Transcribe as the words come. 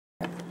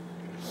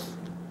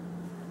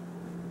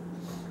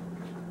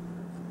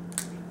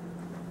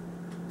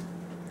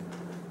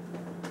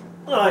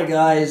Hi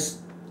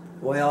guys.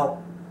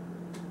 Well,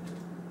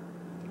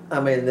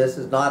 I mean, this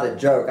is not a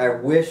joke. I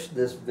wish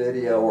this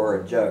video were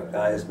a joke,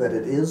 guys, but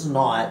it is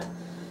not.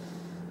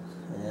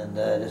 And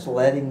just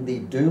letting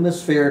the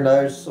Doomosphere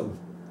know some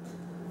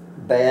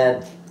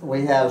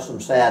we have some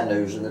sad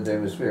news in the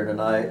Doomosphere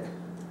tonight.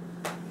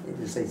 It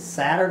is a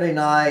Saturday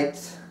night.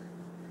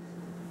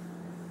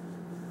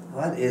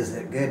 What is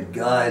it? Good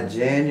God,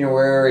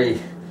 January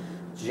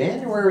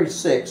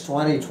 6,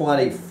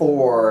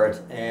 2024,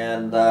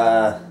 and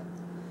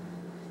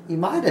you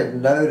might have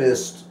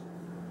noticed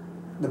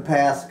the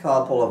past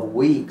couple of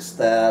weeks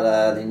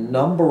that the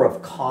number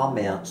of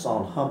comments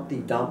on Humpty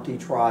Dumpty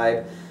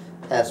Tribe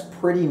has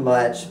pretty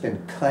much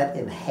been cut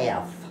in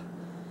half.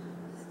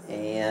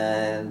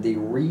 And the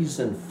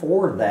reason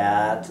for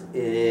that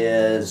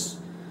is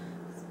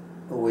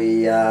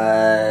we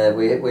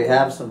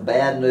have some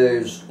bad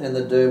news in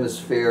the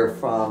Doomosphere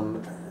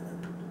from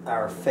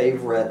our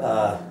favorite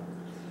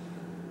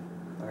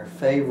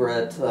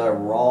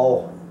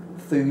raw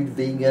food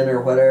vegan or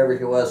whatever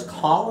he was,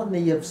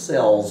 Colony of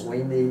Cells.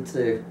 We need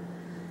to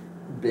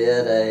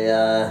bid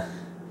a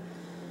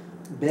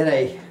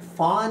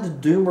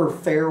fond doomer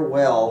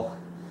farewell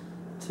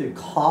to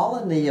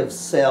Colony of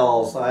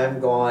Cells. I'm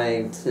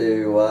going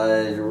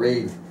to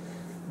read.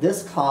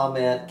 This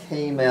comment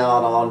came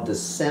out on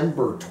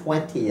December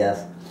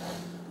 20th.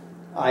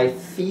 I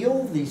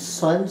feel the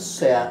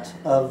sunset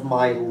of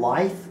my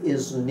life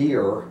is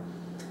near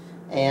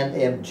and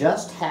am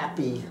just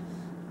happy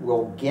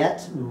we'll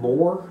get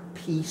more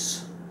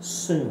peace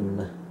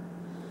soon.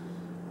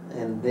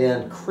 And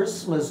then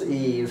Christmas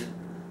Eve,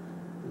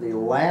 the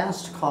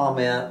last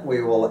comment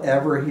we will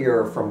ever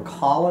hear from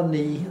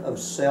Colony of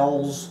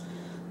Cells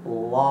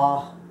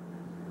La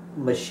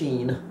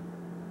Machine.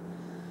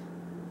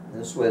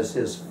 This was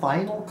his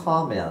final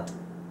comment.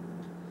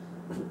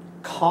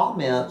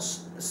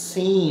 Comments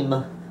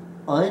seem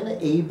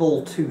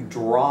unable to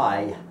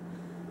dry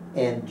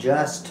and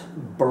just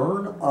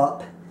burn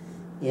up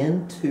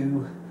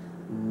into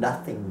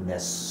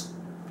nothingness.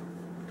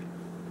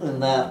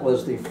 And that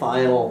was the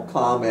final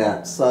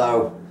comment.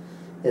 So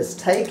it's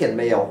taken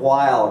me a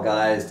while,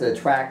 guys, to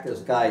track this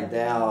guy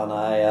down.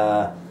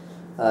 I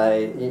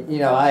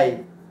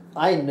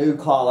knew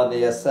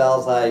Colony of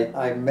Cells.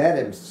 I met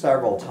him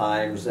several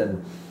times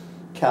in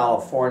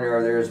California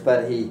or theirs,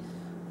 but he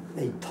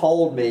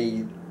told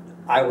me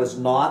I was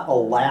not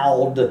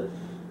allowed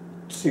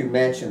to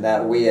mention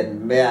that we had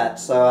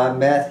met. So I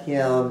met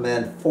him,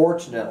 and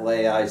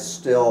fortunately I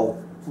still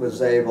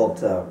was able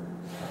to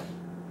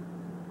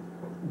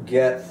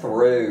get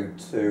through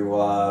to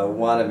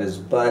one of his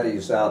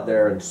buddies out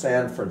there in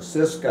San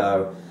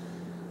Francisco.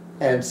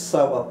 And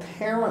so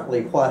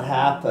apparently what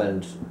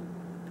happened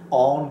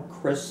on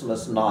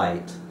Christmas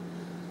night,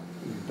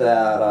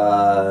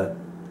 that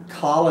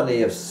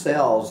Colony of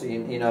Cells,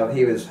 you know,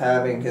 he was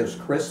having his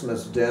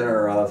Christmas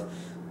dinner of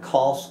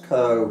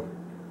Costco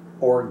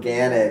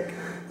organic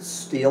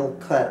steel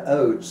cut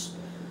oats,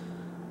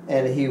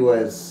 and he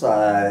was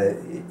I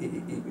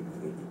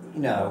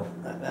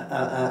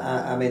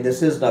mean,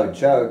 this is no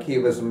joke, he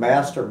was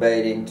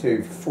masturbating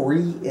to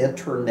free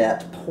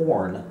internet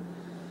porn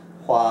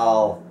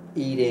while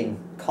eating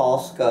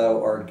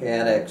Costco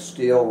organic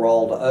steel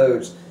rolled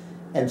oats.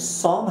 And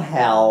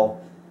somehow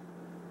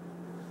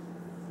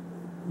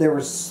there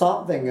was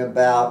something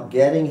about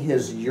getting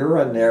his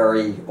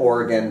urinary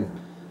organ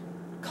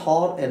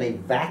caught in a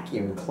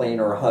vacuum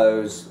cleaner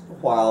hose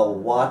while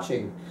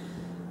watching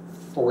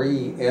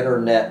free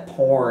internet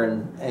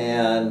porn,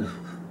 and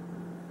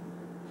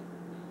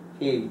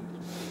he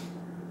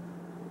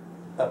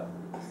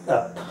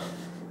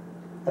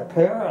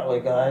apparently,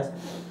 guys,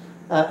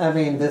 I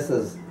mean, this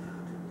is,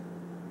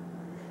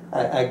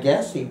 I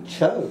guess he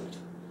choked.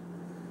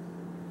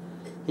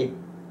 He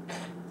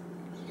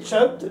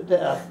choked to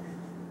death.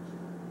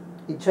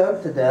 He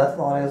choked to death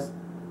on his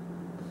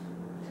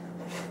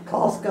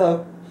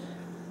Costco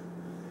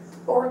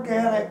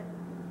organic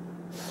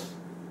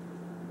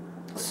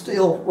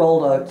steel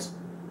rolled oats.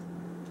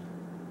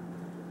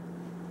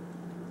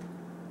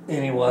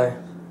 Anyway,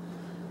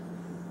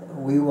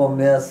 we will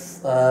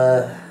miss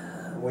I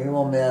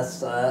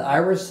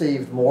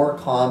received more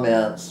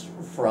comments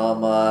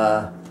from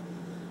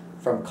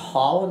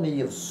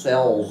Colony of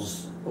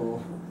Cells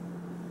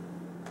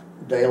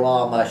De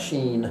La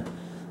Machine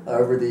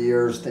over the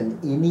years than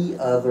any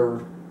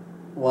other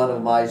one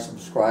of my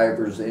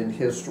subscribers in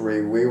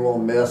history. We will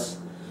miss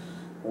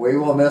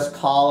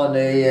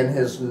Colony and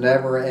his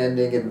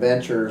never-ending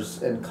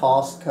adventures in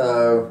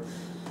Costco,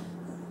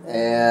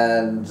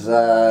 and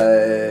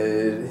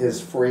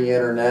his free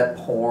internet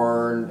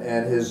porn,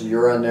 and his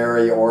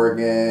urinary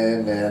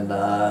organ, and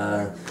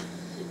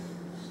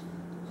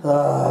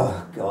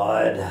oh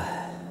God,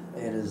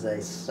 it is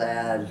a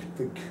sad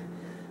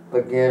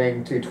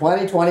beginning to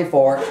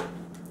 2024.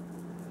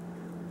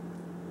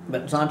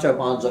 But Sancho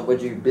Panza,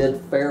 would you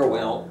bid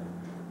farewell?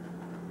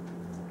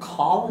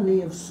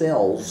 Colony of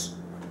Cells,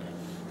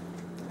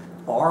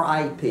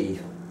 R.I.P.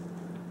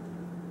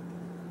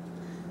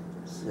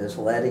 Just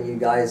letting you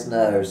guys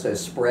know, so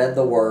spread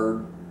the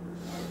word.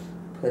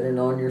 put it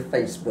on your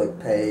Facebook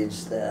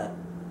page that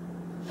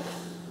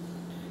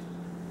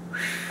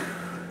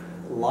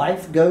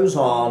life goes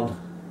on.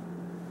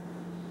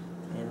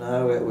 You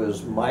know, it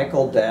was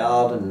Michael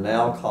Dowd and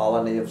now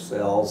Colony of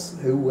Cells.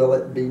 Who will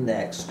it be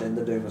next in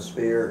the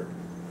Doomosphere?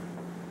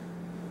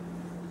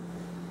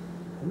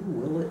 Who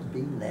will it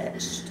be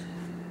next?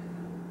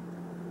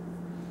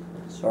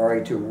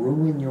 Sorry to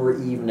ruin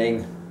your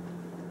evening.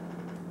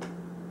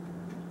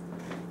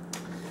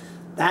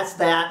 That's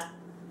that.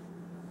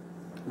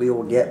 We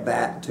will get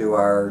back to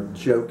our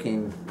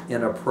joking,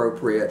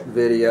 inappropriate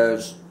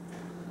videos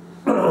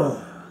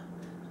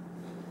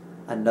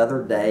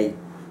another day.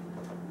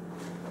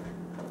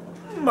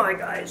 Bye,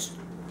 guys.